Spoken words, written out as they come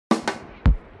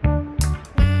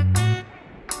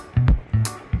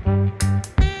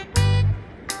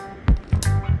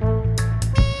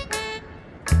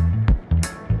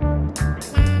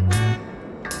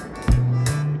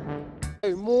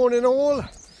So, morning all.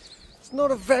 It's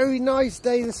not a very nice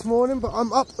day this morning, but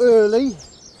I'm up early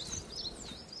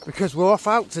because we're off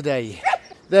out today.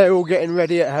 They're all getting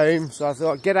ready at home, so I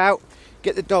thought I'd get out,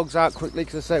 get the dogs out quickly,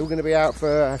 because I say we're going to be out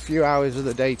for a few hours of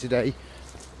the day today,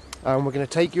 and we're going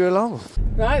to take you along.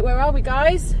 Right, where are we,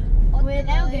 guys? We're in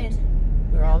Elgin.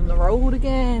 We're on the road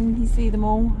again. You see them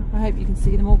all? I hope you can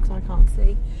see them all because I can't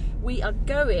see. We are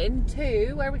going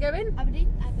to, where are we going?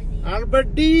 Aberdeen.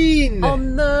 Aberdeen!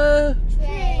 On the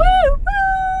Train. woo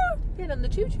woo! Yeah, on the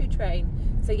choo-choo train.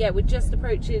 So yeah, we're just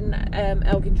approaching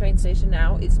Elgin train station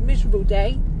now. It's a miserable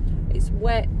day. It's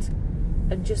wet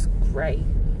and just grey.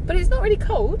 But it's not really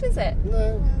cold, is it?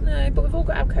 No. No, but we've all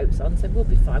got our coats on, so we'll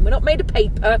be fine. We're not made of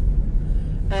paper.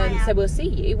 So we'll see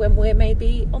you when we're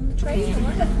maybe on the train.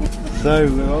 So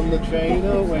we're on the train,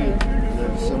 aren't we?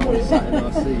 There's someone sat in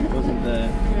our seat, wasn't there?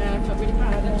 Yeah, I felt really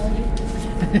bad actually.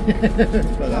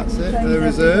 But that's it, they're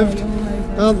reserved,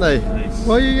 aren't they?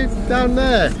 Why are you down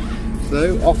there?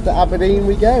 So off to Aberdeen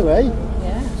we go, eh?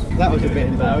 Yeah. That was a bit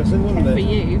embarrassing, wasn't it? For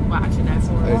you? Well, actually no,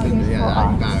 for us. Yeah,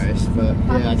 I'm embarrassed, but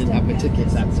yeah, I didn't have my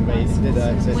tickets activated, did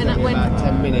I? So it took me about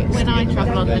 10 minutes. When I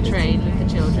travel on the train with the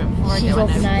children, before I go,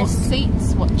 I know what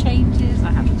seats, what changes.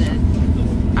 I have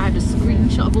a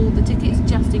screenshot of all the tickets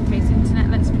just in case the internet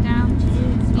lets me down.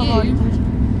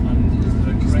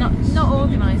 It's not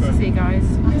organised, you see, guys.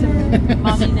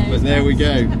 Mummy knows. But there we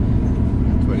go.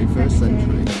 21st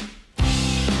century.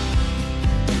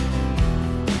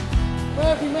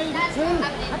 Where have we made it to?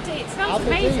 It smells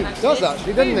amazing, It does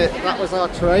actually, doesn't it? That was our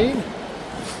train.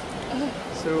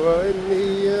 So we're in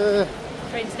the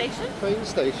Train station? train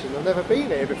station. I've never been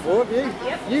here before, have you?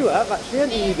 Yep. You have actually,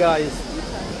 haven't you guys?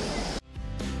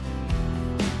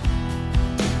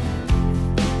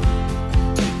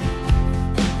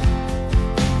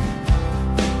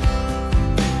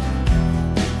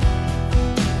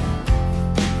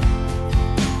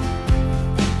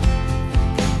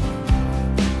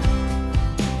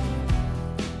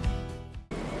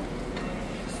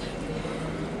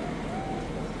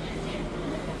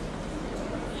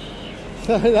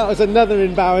 That was another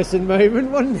embarrassing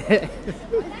moment, wasn't it?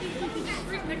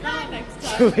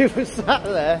 So we were sat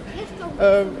there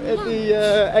at the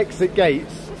exit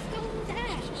gates.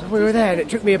 So we were there and it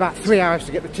took me about 3 hours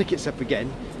to get the tickets up again.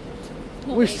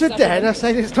 We stood there and I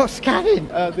said, it's not scanning.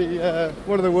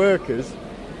 One of the workers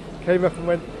came up and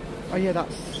went, oh yeah,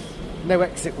 that's no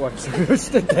exit one. So we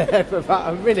stood there for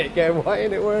about a minute going, why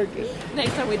ain't it working?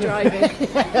 Next time we're driving.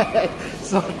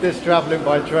 Stop this travelling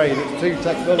by train, it's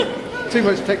too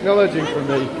much technology for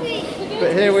me.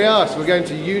 But here we are, so we're going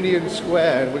to Union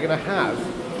Square and we're going to have,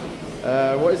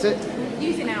 what is it?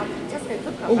 Using our Tesco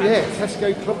Club Card. Oh yeah,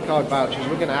 Tesco Club Card vouchers.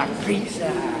 We're going to have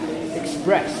Pizza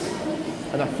Express.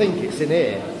 And I think it's in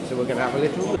here, so we're going to have a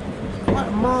little... Quite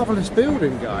a marvellous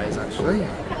building, guys, actually.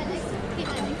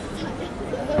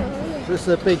 So it's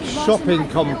a big shopping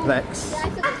complex.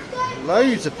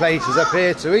 Loads of places up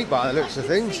here to eat by the looks of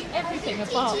things. Everything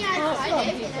apart.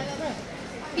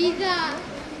 Pizza.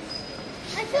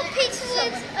 I thought pizza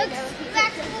was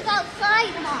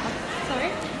outside, Mom. Sorry?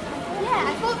 Yeah,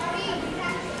 I thought.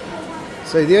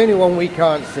 So the only one we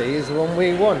can't see is the one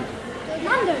we want.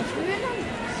 Nando's.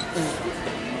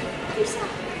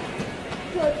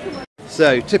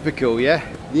 So typical, yeah.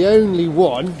 The only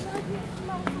one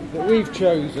that we've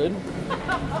chosen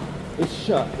is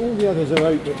shut. All the others are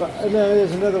open, but no,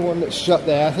 there's another one that's shut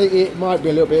there. I think it might be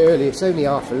a little bit early. It's only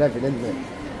 11:30, isn't it?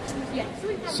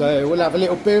 So we'll have a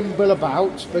little bimble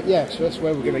about, but yeah, so that's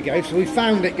where we're going to go. So we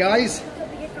found it, guys.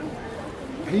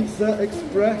 Pizza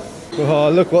Express. Oh,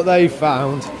 look what they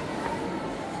found.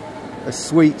 A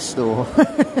sweet store.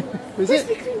 Is it?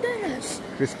 Krispy Kreme donuts.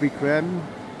 Krispy Kreme.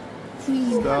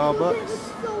 Starbucks.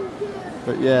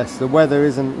 But yes, the weather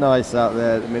isn't nice out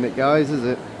there at the minute, guys, is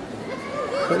it?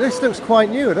 But this looks quite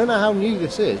new. I don't know how new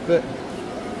this is, but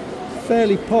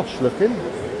fairly posh looking.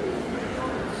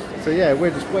 So yeah, we're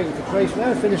just waiting for Trace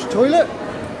now to finish toilet,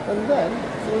 and then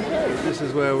we'll go. This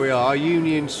is where we are,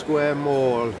 Union Square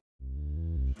Mall.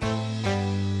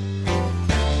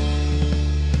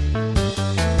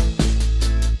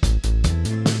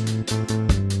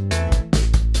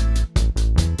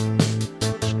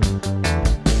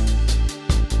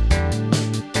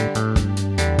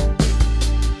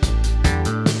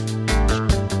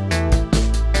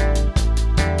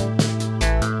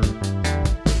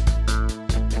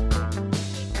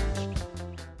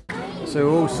 So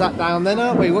we're all sat down then,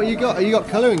 aren't we? What you got? You got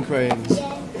colouring crayons?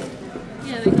 Yeah,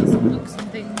 they got some books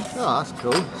and things. Oh, that's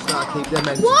cool. So that'll keep them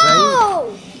entertained.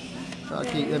 Whoa!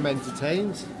 That'll keep them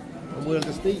entertained. And we'll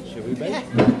just eat, shall we, babe?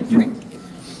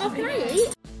 Oh, can I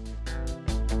eat?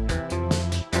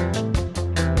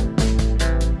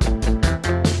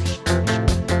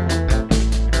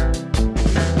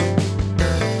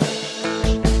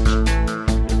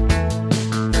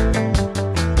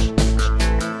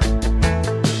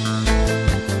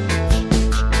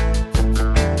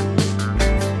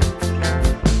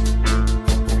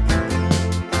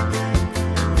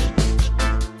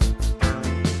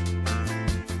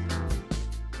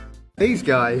 These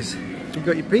guys, you've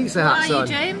got your pizza hats Are on. you,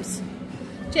 James?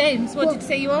 James, what did you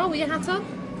say you are with your hat on?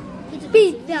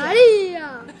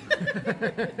 Pizzeria.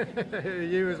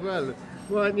 You as well.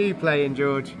 Why aren't you playing,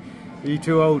 George? Are you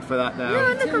too old for that now? No,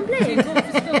 I'm not complaining.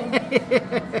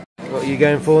 What are you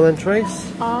going for then,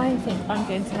 Trace? I think I'm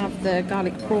going to have the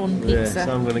garlic prawn pizza. Yeah,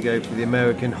 so I'm going to go for the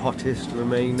American hottest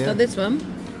Romania. Oh, this one?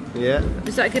 Yeah.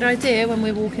 Is that a good idea when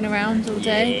we're walking around all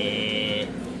day? Yeah.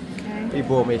 You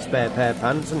bought me a spare pair of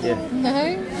pants, didn't you? No.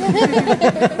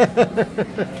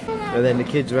 And then the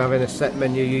kids are having a set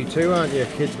menu, you two, aren't you?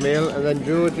 Kids meal. And then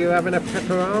George, you're having a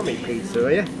pepperoni pizza,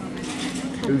 are you?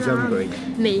 Who's hungry?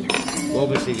 Me. We're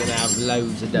obviously going to have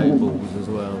loads of dough balls as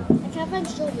well.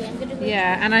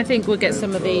 Yeah, and I think we'll get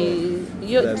some of the...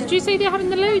 Did you say they're having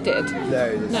the loaded?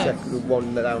 No, the second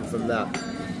one down from that.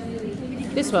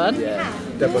 This one? Yeah,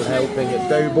 double helping at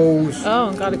dough balls. Oh,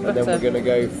 and garlic butter. And then we're going to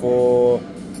go for...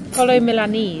 Polo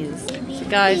Milanese. So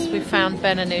guys, we found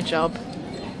Ben a new job.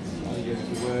 I'm going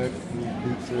to work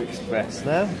in Pizza Express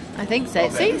now. I think so.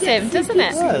 It suits him, doesn't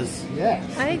it? It does, yes.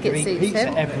 I think You it can eat suits pizza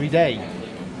him. every day.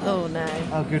 Oh no.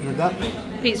 How good would that be?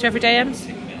 Pizza every day, Ems?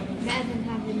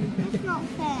 That's not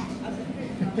fair.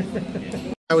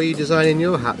 How are you designing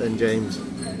your hat then, James?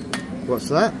 What's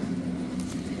that?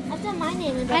 I've done my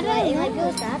name and I don't like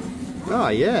yours, Dad. Oh,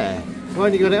 yeah. Why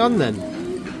haven't you got it on then?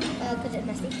 Because it's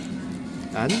messy.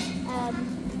 And?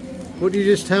 What did you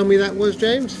just tell me that was,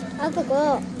 James? I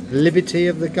forgot. Liberty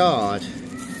of the Guard.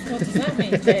 What does that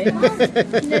mean, James?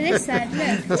 No, this side,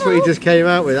 look. That's what he just came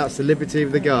out with. That's the Liberty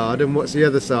of the Guard. And what's the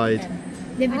other side?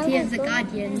 Liberty of the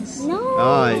Guardians. No.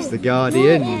 Ah, it's the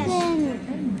Guardians.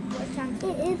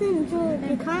 It isn't, George.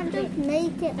 You can't just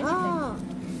make it up.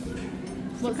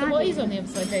 What is on the other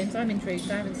side, James? I'm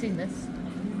intrigued. I haven't seen this.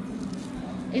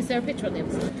 Is there a picture on the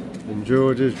other side? And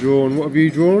George has drawn, what have you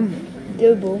drawn?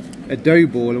 Dough ball. A dough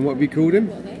ball. And what have you called him?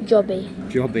 Jobby.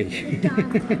 Jobby.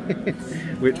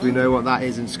 Which we know what that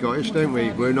is in Scottish, don't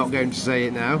we? We're not going to say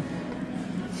it now.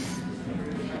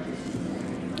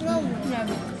 No.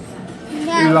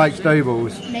 Who likes dough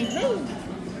balls?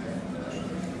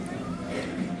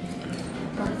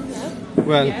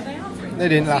 Well, they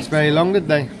didn't last very long, did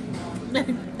they? No,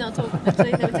 not at all.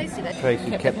 Actually, they were tasty though.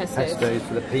 Tracy kept the pestos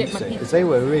for the pizza because they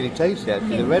were really tasty.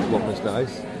 Actually, the red one was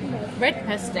nice. Red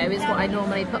pesto is what I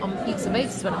normally put on pizza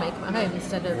bases when I make them at home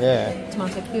instead of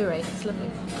tomato puree. It's lovely.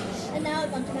 And now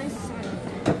I'm onto my side.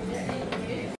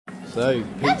 So,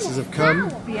 pizzas have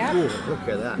come. Yeah. Ooh, look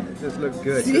at that. It does look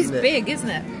good, It's doesn't it? big, isn't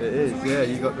it? It is, yeah.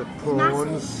 You got the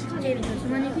prawns,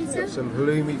 got some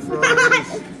halloumi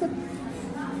fries,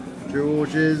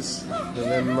 George's, and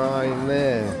then mine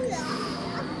there.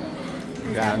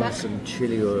 And some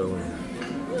chili oil.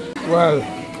 Well,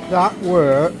 that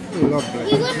were lovely,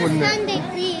 wouldn't it? Sunday,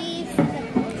 please.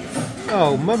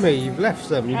 Oh, Mummy, you've left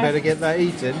some. You better get that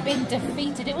eaten. Been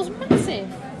defeated. It was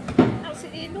massive.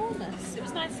 Absolutely enormous. It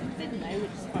was nice and thin though,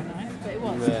 which is quite nice, but it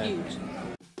was huge.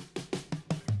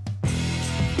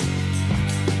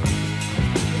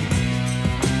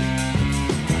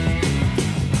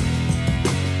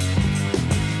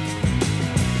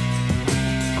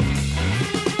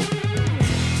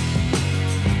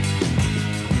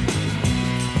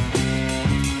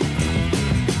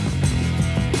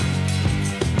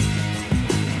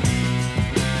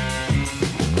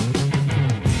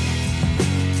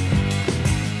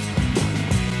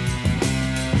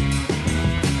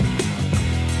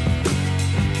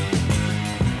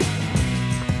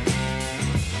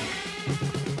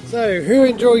 So, who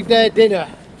enjoyed their dinner?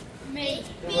 Me.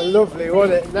 It was lovely,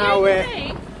 wasn't it? Now we're...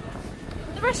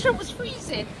 The restaurant was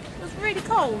freezing. It was really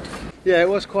cold. Yeah, it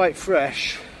was quite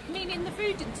fresh. Meaning the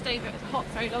food didn't stay hot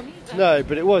very long either. No,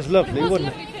 but it was But lovely, it was wasn't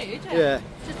lovely it? food, Yeah.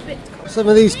 Just a bit cold. Some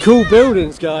of these cool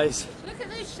buildings, guys. Look at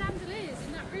those chandeliers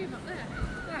in that room up there.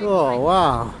 Oh,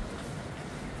 wow.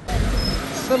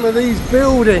 Some of these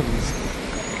buildings.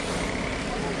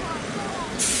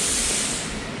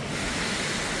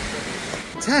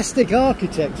 Fantastic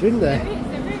architecture, isn't there? I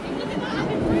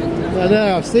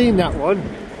know, I've seen that one.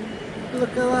 Look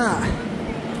at that.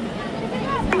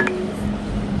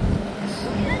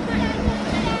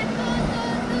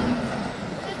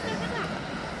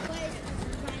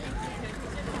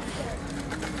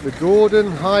 The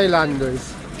Gordon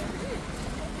Highlanders.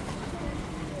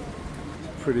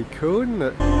 Pretty cool, isn't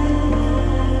it?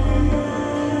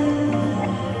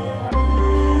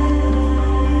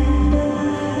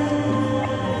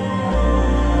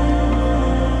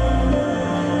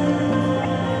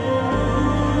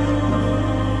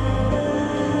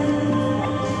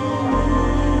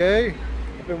 Okay,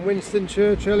 and Winston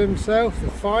Churchill himself,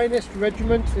 the finest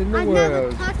regiment in the I've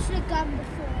world. never touched a gun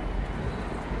before.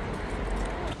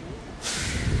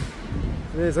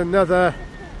 There's another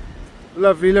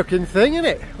lovely looking thing, isn't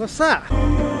it? What's that?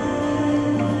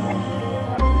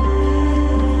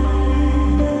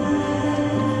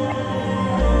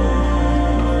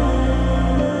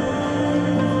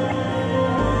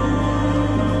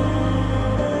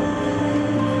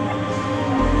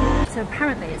 So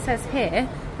apparently it says here,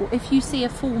 well, if you see a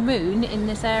full moon in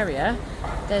this area,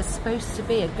 there's supposed to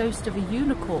be a ghost of a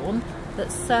unicorn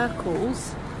that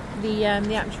circles the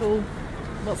actual,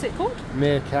 what's it called?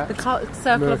 Meerkat. The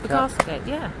circle of the castle gate,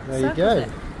 yeah. There you go. It.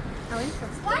 How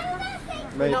interesting.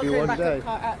 Maybe not one back day.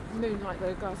 At moon like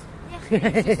the guys.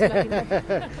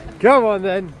 Come on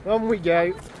then, on we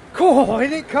go. Oh,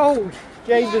 isn't it cold?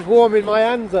 James is warming my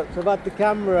hands up, so I've had the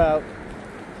camera out.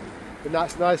 And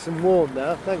that's nice and warm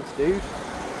now, thanks dude.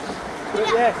 But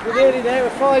yes, we're nearly there,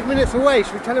 we're 5 minutes away.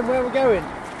 Should we tell them where we're going?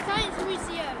 Science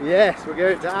Museum. Yes, we're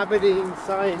going to Aberdeen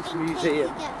Science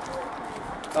Museum.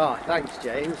 Ah, thanks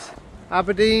James.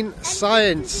 Aberdeen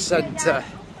Science Centre.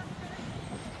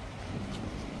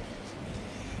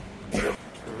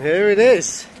 Here it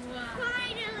is.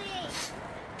 Finally!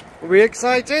 Are we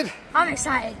excited? I'm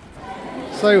excited.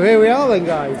 So here we are then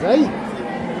guys, eh?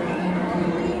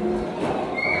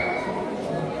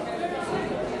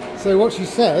 So what she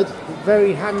said,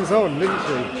 very hands-on, didn't she?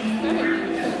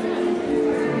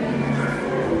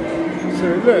 So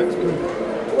it looks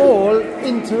all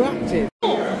interactive.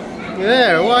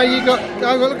 Yeah, why you got,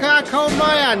 oh, look how cold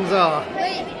my hands are.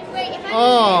 Wait, if I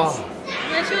Oh.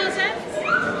 Where's yours then?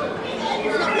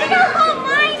 Look how hot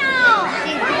mine are!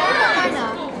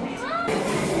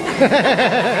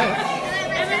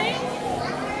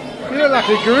 You look like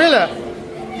a gorilla.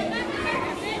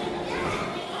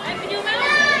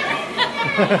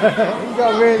 You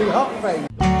got a really hot face.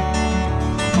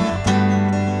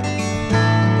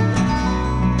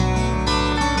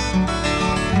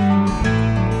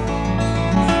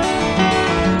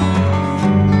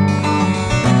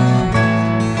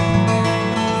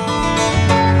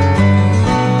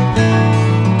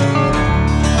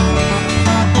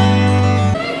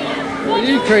 What are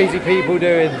you crazy people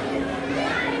doing?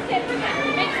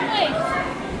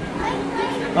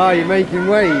 Oh, you're making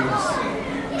waves.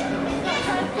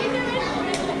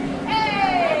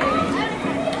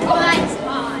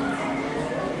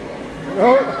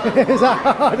 Oh, is that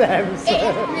hard, Ems?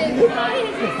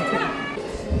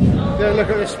 Go look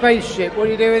at the spaceship. What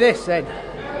do you do with this then?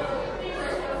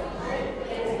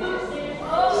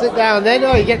 Sit down then.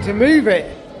 Oh, you get to move it.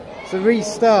 It's a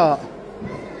restart.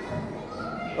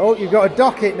 Oh, you've got to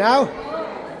dock it now.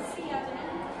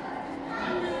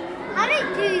 I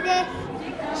didn't do this.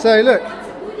 So look.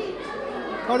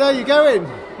 Oh no, you're going.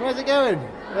 Where's it going?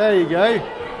 There you go.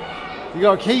 You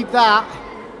got to keep that.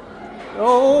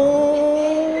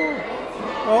 Oh,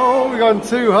 oh, we've gone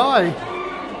too high.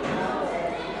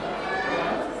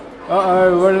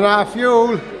 Uh-oh, running out of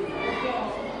fuel.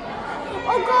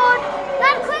 Oh God,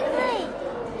 land quickly.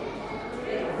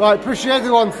 Right, push the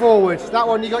other one forward. That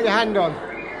one you got your hand on.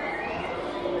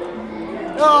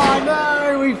 Oh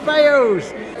no, we failed.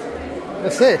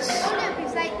 What's this?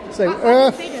 So,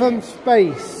 Earth from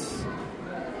space.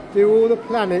 Do all the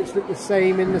planets look the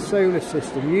same in the solar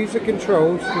system? Use the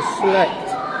controls to select.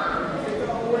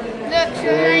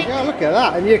 There you go, look at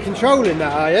that. And you're controlling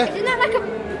that, are you? Isn't that like a...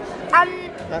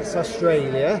 That's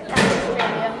Australia. That's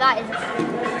Australia. That is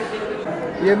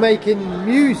Australia. You're making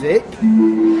music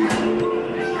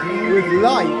with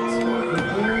light.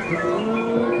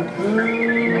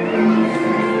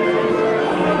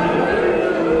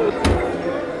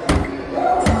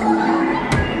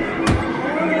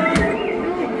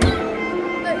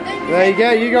 There you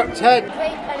go, you got 10.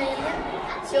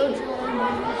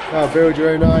 Oh, build your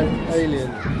own alien.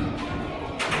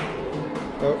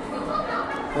 Oh,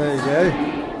 there you go.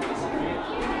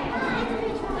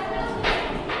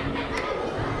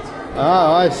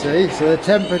 Ah, I see. So the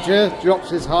temperature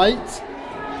drops its height.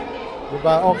 What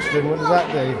about oxygen? What does that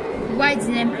do? Widens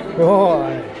him. Oh,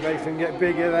 makes them get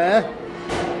bigger there.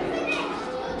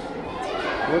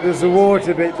 What does the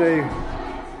water bit do?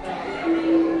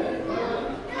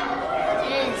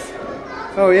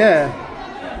 Oh yeah.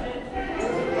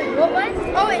 What one?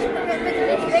 Oh, it's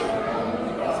this big.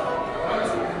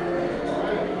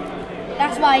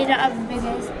 That's why you don't have the big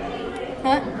ones.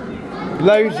 Huh?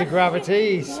 Loads of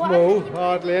gravity, small,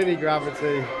 hardly any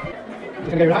gravity. It's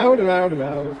going to go round and round and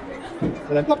round.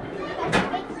 And then plop.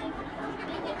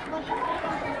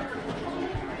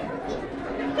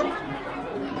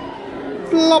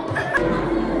 Plop.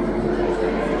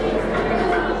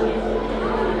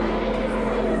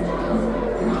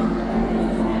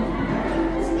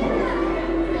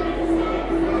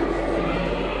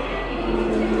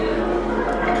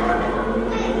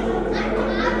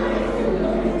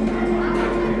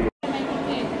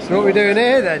 we doing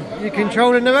here then? You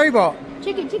controlling the robot?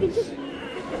 Chicken, chicken, chicken.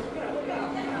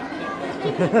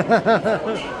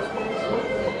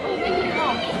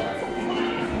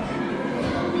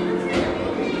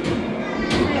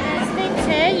 There's things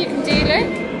here you can do, look.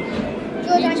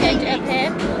 You can change it up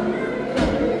here.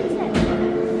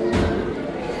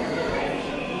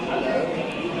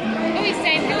 Oh, he's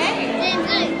saying hello.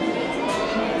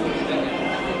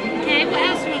 Okay, what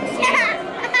else do you want to say?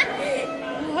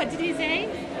 What did he say?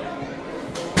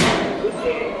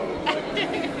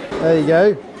 There you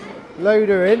go. Load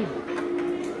her in.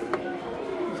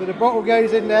 So the bottle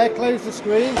goes in there, close the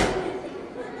screen.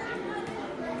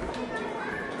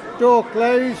 Door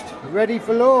closed, ready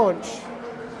for launch.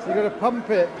 So you've got to pump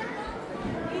it.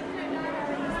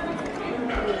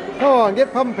 Come on,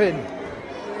 get pumping.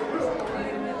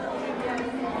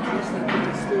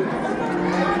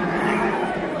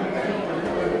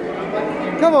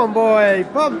 Come on, boy,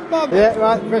 pump, pump. Yeah,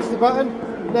 right, press the button.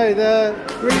 No, the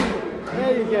green.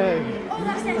 There you go. Oh,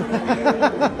 that's it.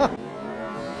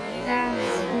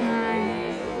 That's my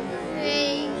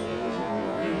thing.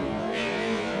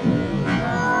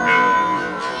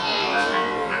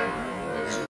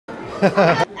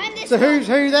 And this So who's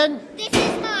who then? This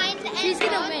is mine. Who's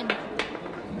going to win?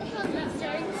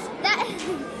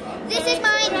 This is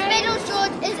mine. The middle's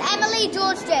George is Emily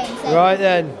George James. So. Right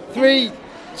then, 3,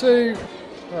 2.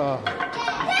 Oh.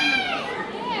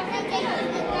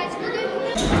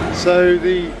 So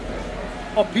the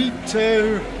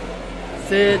Opito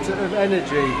Theatre of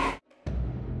Energy.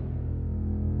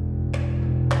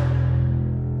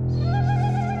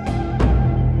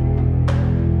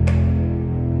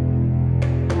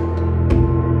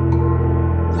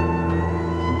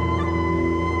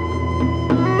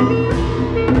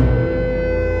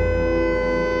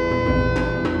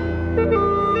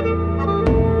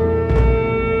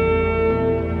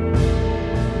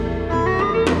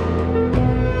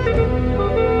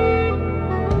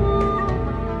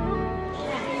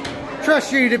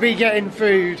 Trust you to be getting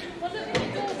food. Well, look at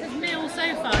your daughter's meal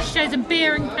so far. She shows them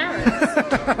beer and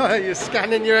carrots. You're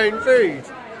scanning your own food.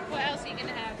 What else are you going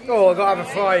to have? Oh, I've got to have a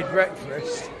fried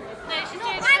breakfast. No, she's doing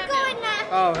I'm her going meal. there.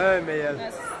 Oh, her meal.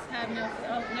 That's her meal.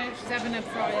 Oh, no, she's having a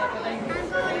fry up, I think.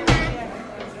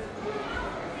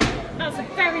 That's a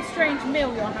very strange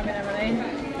meal you're having, Emily.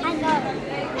 I know.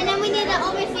 And then we need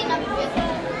obviously another beer.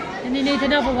 And you need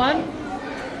another one.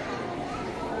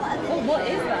 Oh, what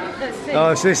is that? Let's see.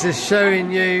 Oh, so this is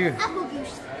showing you Apple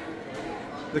juice.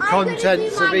 the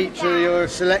contents of each of your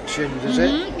selections, is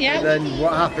it? Yeah. And then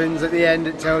what happens at the end,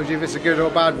 it tells you if it's a good or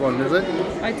bad one, does it?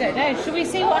 I don't know. Shall we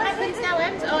see what happens now,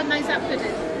 Ems? Oh, no, is that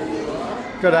pudding?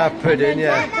 Got to have pudding,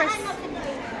 yeah.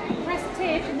 Press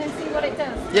tip and then see what it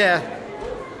does. Yeah.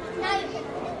 Wow.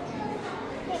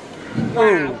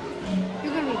 Oh.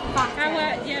 You're going to be fat.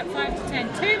 How, yeah, 5 to 10.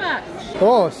 Too much.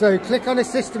 Oh, so click on a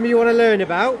system you want to learn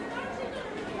about.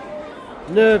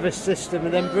 Nervous system,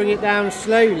 and then bring it down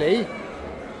slowly.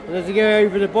 And as you go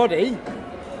over the body,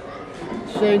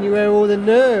 it's showing you where all the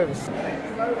nerves.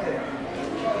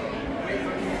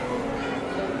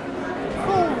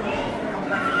 Cool.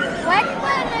 Where do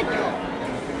I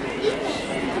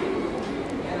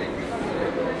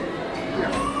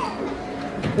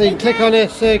Then you click on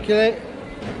it, circulate.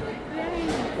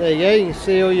 There you go, you can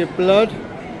see all your blood.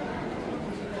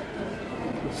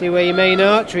 See where your main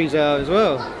arteries are as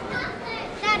well.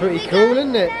 Pretty cool,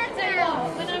 isn't it? So,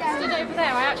 when I stood over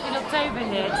there, I actually looked over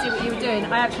here to see what you were doing.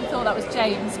 I actually thought that was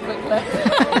James. Quick look.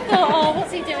 I thought, oh,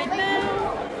 what's he doing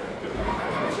now?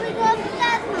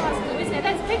 Isn't it?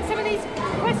 Let's pick some of these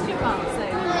question marks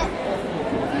over.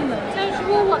 Tells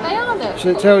you all what they are, look.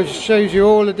 So it shows you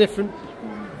all the different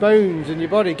bones in your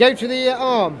body. Go to the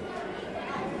arm,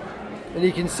 and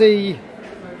you can see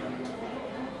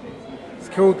it's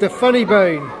called the funny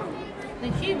bone. The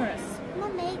humerus.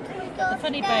 Mummy, can we go The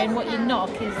funny bone, what you knock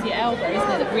is your elbow,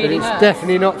 isn't it? That really But it's hurts.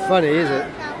 definitely not funny, is it?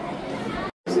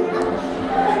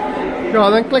 Go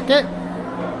on then, click it.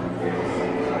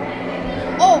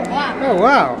 Oh, wow. Oh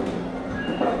wow.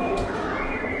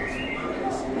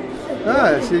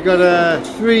 Ah, so you've got a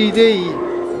 3D,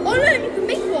 Oh, look, you can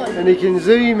make one. and you can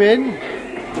zoom in, You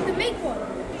can make one.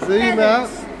 zoom out.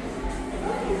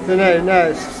 So no,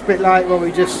 it's a bit like what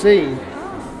we just seen.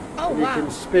 Oh, You can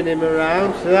spin him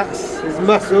around, so that's his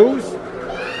muscles.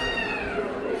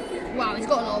 Wow, he's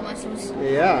got a lot of muscles.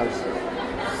 He has.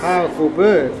 Powerful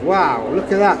bird. Wow,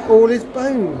 look at that, all his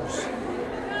bones.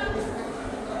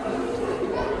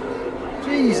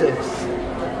 Jesus.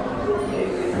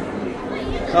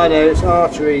 I know, it's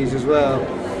arteries as well.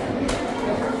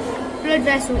 Blood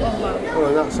vessel, oh wow. Oh,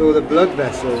 and that's all the blood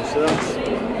vessels, so that's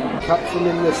cut from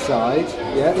in this side,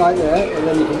 yeah, like that, and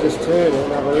then you can just turn it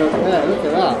and have a look there. Look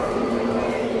at that.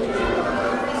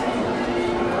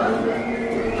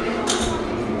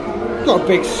 Got a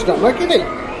big stomach, isn't he?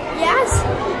 Yes.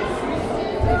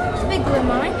 It's bigger than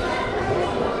mine.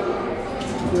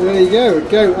 Well, there you go, a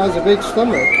goat has a big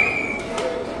stomach.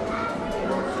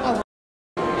 Oh.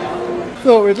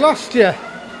 Thought we'd lost you. You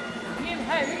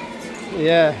hoped.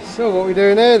 Yeah, so what are we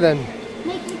doing here then?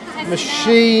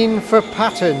 Machine for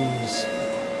patterns.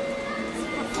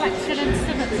 Reflection and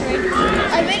symmetry.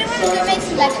 I really want to go make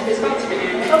some letters.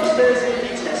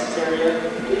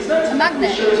 A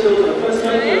magnet.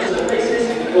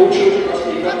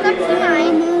 Look, that's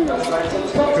mine.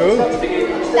 Cool.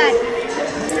 Dad.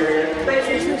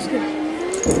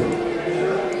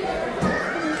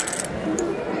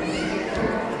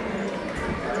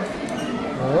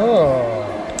 Oh.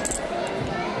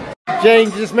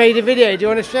 James just made a video. Do you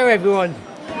want to show everyone?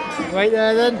 Yeah. Right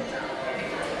there then.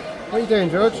 What are you doing,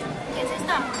 George? Yes, it's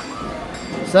not.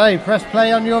 So, press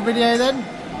play on your video then.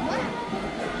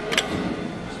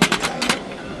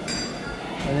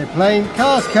 And they're playing,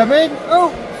 cars come in, oh,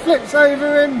 flips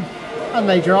over him, and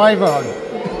they drive on.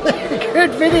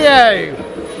 Good video!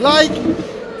 Like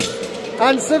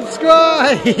and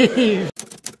subscribe!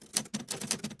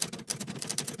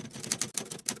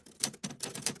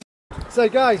 So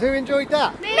guys, who enjoyed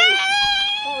that? Me!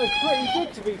 That was pretty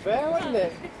good to be fair, wasn't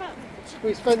it?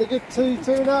 We spent a good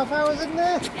 2.5 hours in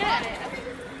there. Yeah.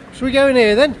 Should we go in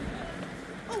here then?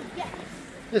 Oh, yeah.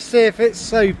 Let's see if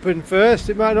it's open first.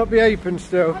 It might not be open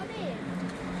still.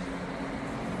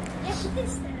 Yes, it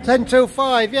is. 10 till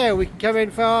 5, yeah, we can come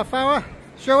in for half hour,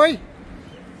 shall we?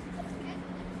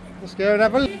 Let's go and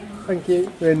have a look. Thank you.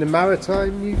 We're in the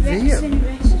Maritime Museum.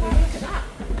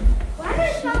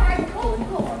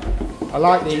 I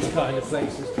like these kind of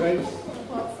places, Trace.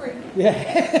 What, free? Yeah.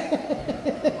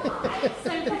 So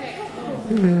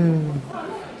predictable.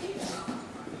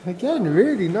 Again,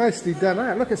 really nicely done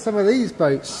out. Look at some of these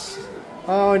boats.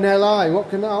 RNLI.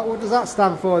 What does that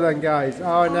stand for then, guys?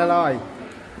 RNLI.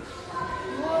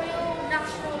 Royal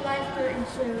National Lifeboat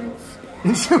Insurance.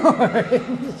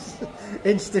 Insurance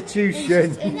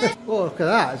institution. Oh, look at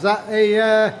that. Is that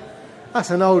a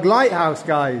that's an old lighthouse,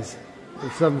 guys,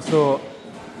 of some sort.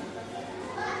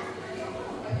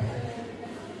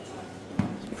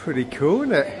 It's pretty cool,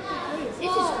 isn't it? This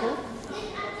is cool.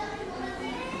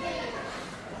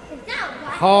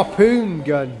 Harpoon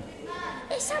gun.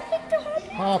 It's a big dog.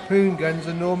 Harpoon guns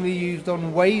are normally used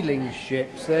on whaling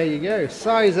ships. There you go.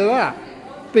 Size of that.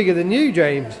 Bigger than you,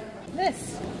 James.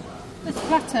 This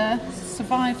platter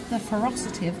survived the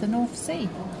ferocity of the North Sea.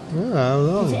 Oh, how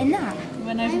long? Is it in that? It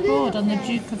went overboard on the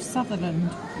Duke of Sutherland.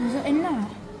 Is it in that?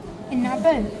 In that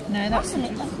boat? No, that's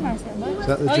That's a nice little boat. Is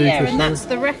that the oh Duke yeah, of and that's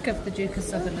Sutherland? the wreck of the Duke of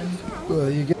Sutherland. Well,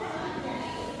 you get.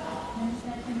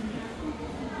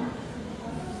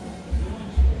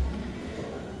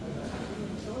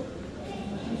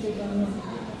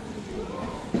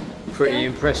 Pretty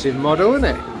impressive model, isn't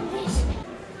it?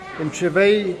 In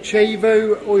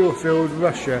Chavo oilfield,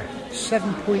 Russia,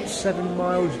 7.7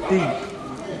 miles deep.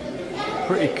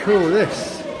 Pretty cool,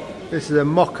 this. This is a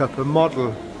mock-up, a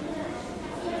model.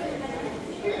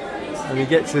 And you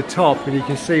get to the top and you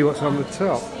can see what's on the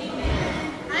top.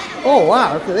 Oh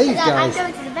wow, look at these I'm guys.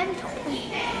 going to the vent.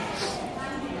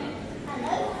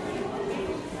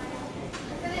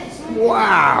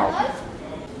 Wow!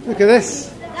 Look at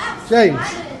this. James,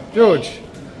 George.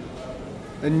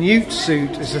 A newt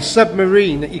suit is a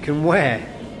submarine that you can wear.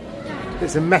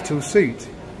 It's a metal suit.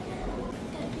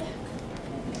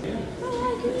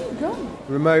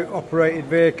 Remote operated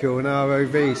vehicle, an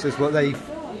ROV, says what they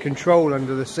control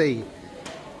under the sea.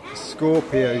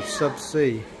 Scorpio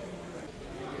subsea.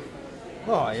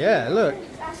 Oh yeah, look.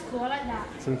 That's cool, I like that.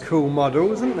 Some cool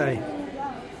models, isn't they?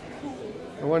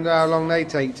 I wonder how long they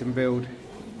take to build.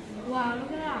 Wow,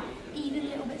 look at that. Even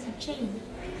little bits of chain.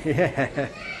 Yeah.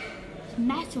 It's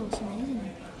metal or something, isn't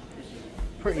it?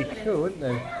 Pretty cool, isn't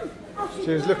they?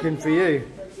 She was looking for you.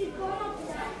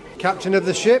 Captain of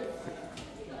the ship?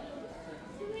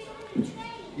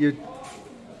 You're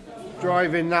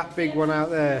driving that big one out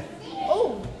there.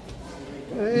 Oh!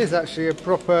 It is actually a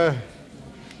proper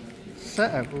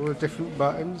setup, all the different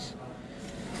buttons.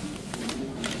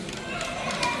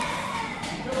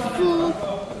 4,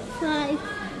 5.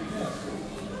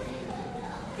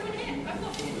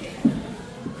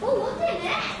 Oh, what's in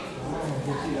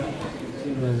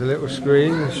there? There's a little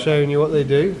screen showing you what they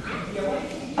do.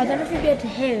 I don't know if you'll be able to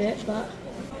hear it, but...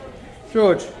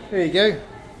 George, here you go.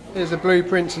 Here's the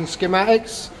blueprints and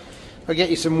schematics. I'll get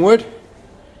you some wood.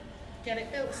 Get it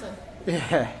built, son.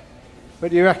 Yeah.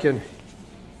 What do you reckon?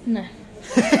 No.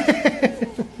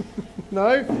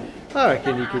 No? I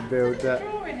reckon you could build that.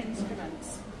 Drawing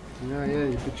instruments. No, yeah,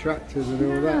 your tractors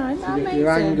and all that. isn't So that you get your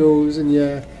amazing? angles and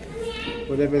your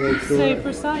whatever they call So it.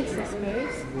 precise, I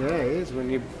suppose. Yeah, it is when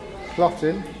you're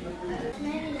plotting.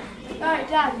 Alright,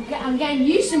 Dad, I'm getting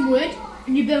you some wood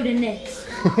and you're building this.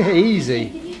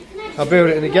 Easy. I'll build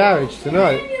it in the garage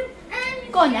tonight.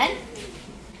 Go on then.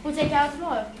 We'll take it out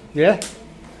tomorrow. Yeah?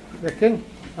 Reckon?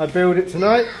 I'll build it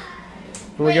tonight.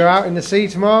 And we go out in the sea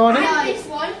tomorrow on it? No, this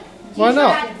one. Why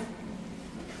not?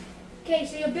 Okay,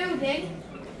 so you're building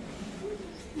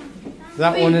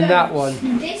That one and that one.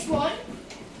 this one,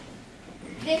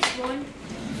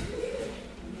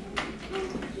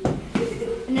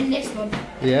 and then this one.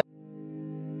 Yeah.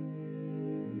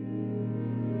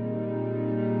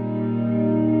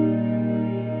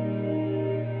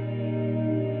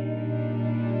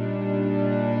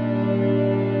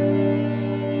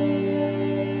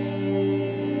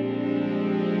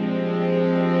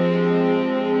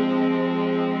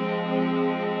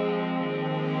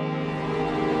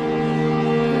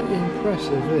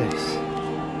 Impressive this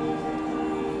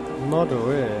model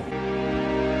here.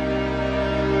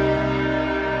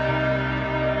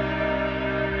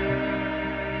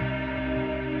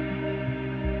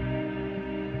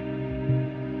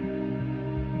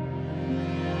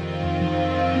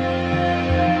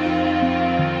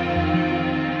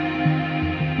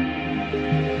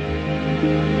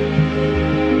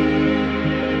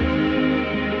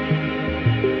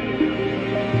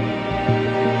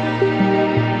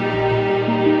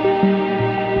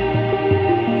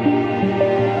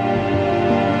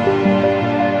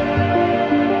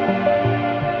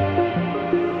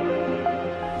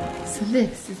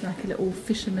 This is like a little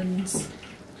fisherman's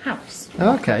house.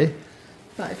 Okay.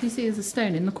 But if you see there's a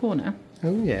stone in the corner,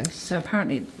 Oh yes. so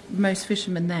apparently most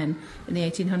fishermen then in the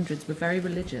 1800s were very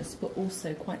religious but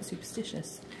also quite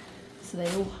superstitious. So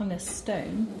they all hung a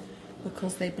stone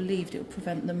because they believed it would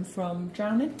prevent them from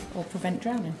drowning or prevent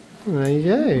drowning. There you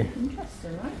go.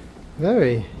 Interesting, right?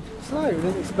 Very. So, we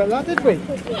didn't expect that, did we?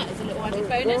 Yeah, it's a little added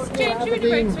bonus. To James, you're in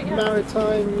the Aberdeen boat, sweetheart.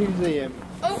 Maritime Museum.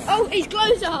 Oh, his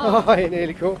clothes are. Oh, you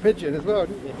nearly caught a pigeon as well,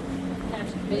 didn't you?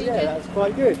 Yeah, that's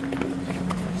quite good.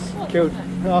 Killed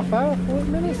half hour, 40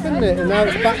 minutes, didn't it? And now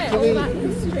it's back to All that the...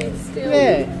 history is still...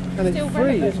 Yeah, and it's still free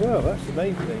relevant. as well, that's the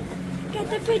main thing. Get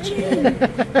the pigeon. No,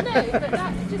 but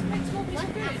that just makes more people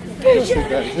Of course it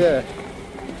does, yeah.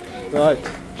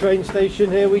 Right, train station,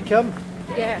 here we come.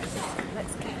 Yes,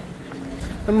 let's go.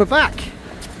 And we're back.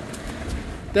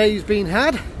 Day's been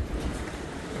had.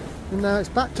 And now it's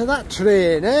back to that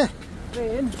train, eh?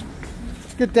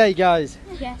 Good day, guys.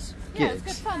 Yes. Yeah, it was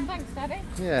good fun. Thanks, Daddy.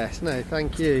 Yes, no,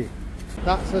 thank you.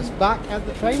 That's us back at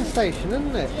the train station,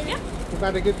 isn't it? Yeah. We've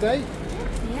had a good day.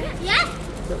 Yeah.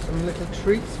 Got some little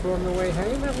treats for on the way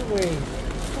home, haven't we?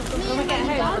 When we get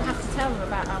home, I'll have to tell them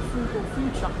about our frugal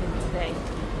food shopping today.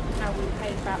 How we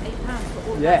paid about £8 for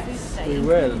all that food Yes, today. we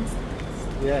will.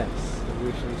 Yes,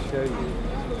 we shall show you.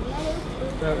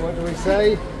 So what do we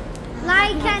say?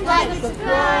 Like and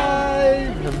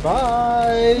subscribe. And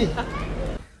bye.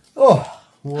 Oh,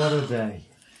 what a day.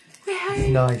 It's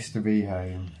nice to be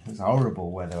home. It's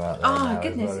horrible weather out there now. Oh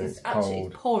goodness, as well. it's absolutely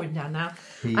cold. pouring down now.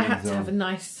 Heat I had is to have a on.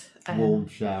 nice Warm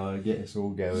shower, get us all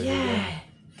going yeah. again.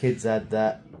 Kids had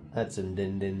that, had some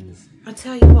din-dins. I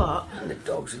tell you what, And the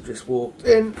dogs have just walked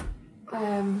in.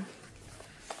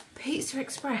 Pizza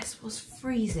Express was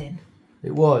freezing.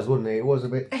 It was, wasn't it? It was a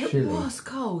bit It chilly. was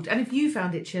cold, and if you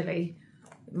found it chilly,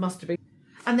 it must have been.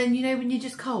 And then you know when you're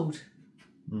just cold,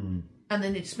 and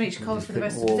then it just makes you cold just for the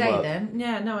couldn't rest of the warm day. up. Then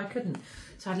yeah, no, I couldn't.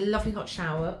 So I had a lovely hot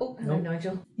shower. Oh, hello, Nope.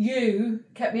 Nigel. You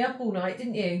kept me up all night,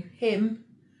 didn't you? Him.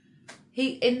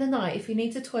 He in the night, if he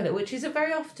needs a toilet, which isn't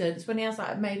very often, it's when he has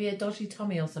like maybe a dodgy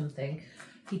tummy or something.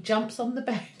 He jumps on the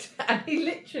bed and he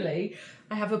literally,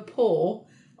 I have a paw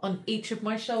on each of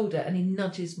my shoulder and he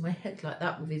nudges my head like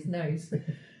that with his nose.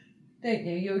 Don't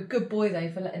you? You're a good boy though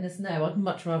for letting us know. I'd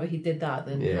much rather he did that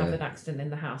than Yeah. have an accident in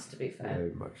the house, to be fair.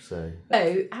 Very much so.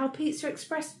 So our Pizza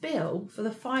Express bill for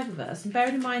the 5 of us, and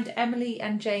bearing in mind Emily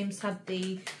and James had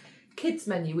the kids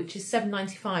menu, which is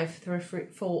 $7.95 for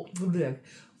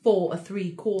a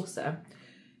 3-courser.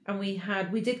 And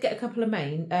we did get a couple of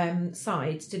main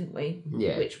sides, didn't we?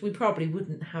 Yeah. Which we probably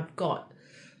wouldn't have got.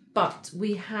 But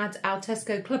we had our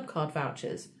Tesco club card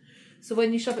vouchers. So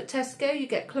when you shop at Tesco, you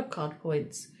get club card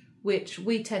points, which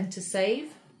we tend to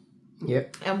save.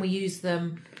 Yep. And we use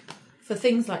them for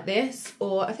things like this.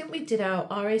 Or I think we did our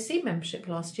RAC membership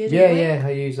last year, didn't we? Yeah,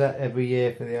 I use that every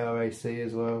year for the RAC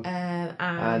as well.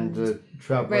 And the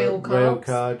travel rail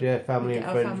card, yeah, family and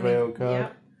friends rail card. Yeah,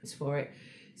 it's for it.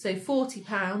 So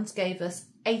 £40 gave us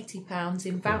 £80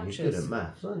 in vouchers. You're good at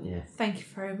maths, aren't you? Thank you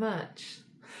very much.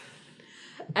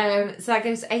 So that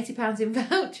goes £80 in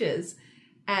vouchers.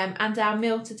 And our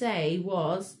meal today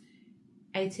was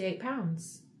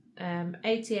 £88.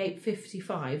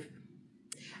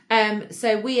 £88.55.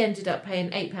 So we ended up paying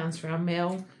 £8 for our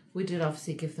meal. We did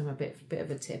obviously give them a bit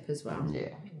of a tip as well.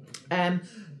 Yeah.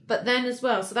 But then as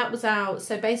well, so that was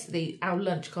so basically our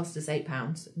lunch cost us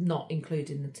 £8, not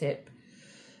including the tip.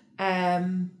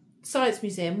 Science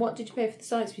Museum, what did you pay for the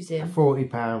Science Museum?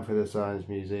 £40 for the Science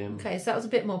Museum. Okay, so that was a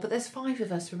bit more, but there's 5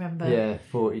 of us, remember? Yeah,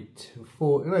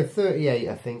 38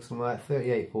 I think, something like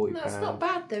 £38, £40. No, it's not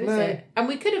bad though, is it? And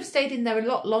we could have stayed in there a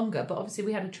lot longer, but obviously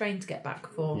we had a train to get back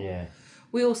for. Yeah.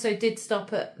 We also did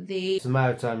stop at the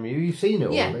Maritime Museum. You've seen it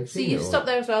all. Yeah, so you stopped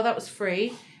there as well. That was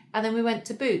free. And then we went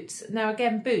to Boots. Now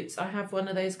again, Boots, I have one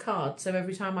of those cards. So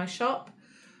every time I shop,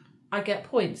 I get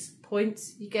points.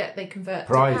 Points, they convert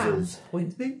prizes. to pounds.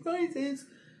 Points being prizes.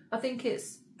 I think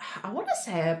it's, I want to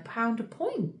say £1 a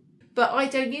point. But I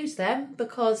don't use them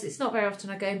because it's not very often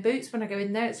I go in Boots. When I go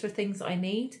in there, it's for things that I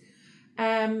need.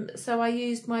 So I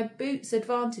used my Boots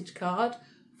Advantage card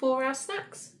for our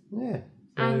snacks. Yeah.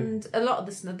 So. And a lot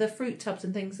of the fruit tubs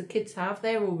and things the kids have,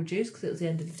 they're all reduced because it was the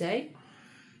end of the day.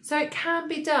 So it can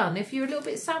be done if you're a little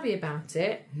bit savvy about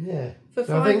it. Yeah. For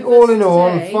so I think all in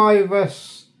all, 5 of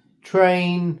us,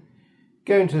 train,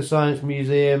 going to the Science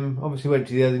Museum, obviously went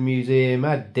to the other museum,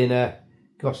 had dinner,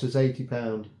 cost us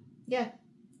 £80. Yeah.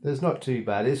 That's not too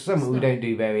bad. It's something we don't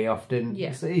do very often. Yeah.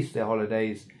 It's the Easter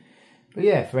holidays. But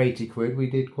yeah, for £80 we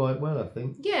did quite well, I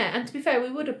think. Yeah, and to be fair, we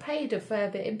would have paid a fair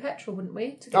bit in petrol, wouldn't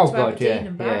we? To get to Aberdeen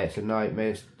and back. Yeah, it's a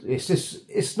nightmare.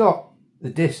 It's not the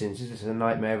distance, it's just a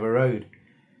nightmare of a road.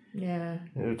 Yeah.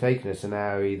 It would have taken us an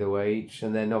hour either way each,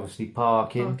 and then obviously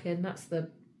parking. That's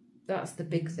the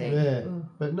big thing. Yeah,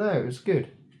 but no, it was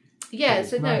good. Yeah,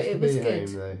 it was good.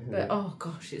 Home, though, but oh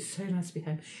gosh, it's so nice to be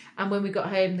home. And when we got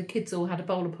home, the kids all had a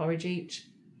bowl of porridge each.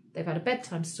 They've had a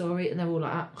bedtime story, and they're all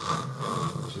like that.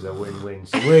 Which is a win-win.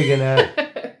 So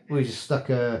we just stuck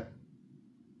a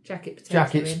jacket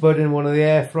spud in one of the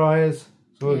air fryers.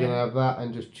 So we're gonna have that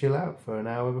and just chill out for an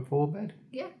hour before bed.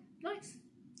 Yeah, nice.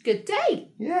 Good day.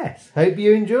 Yes. Hope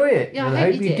you enjoy it. Yeah, and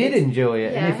I hope you did enjoy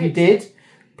it. Yeah, and if you did,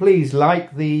 please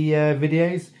like the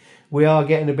videos. We are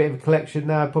getting a bit of a collection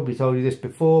now. I probably told you this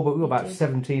before, but we've got about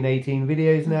 17, 18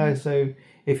 videos now. So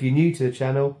if you're new to the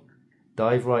channel,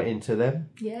 dive right into them.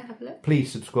 Yeah, have a look. Please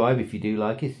subscribe if you do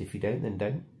like it. If you don't, then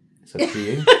don't. It's up to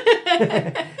you.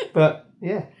 But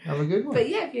yeah, have a good one. But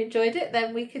yeah, if you enjoyed it,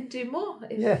 then we can do more.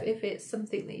 If it's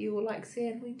something that you all like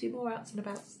seeing, we can do more outs and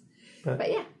abouts. But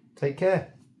yeah. Take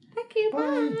care. Thank you.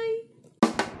 Bye. Bye.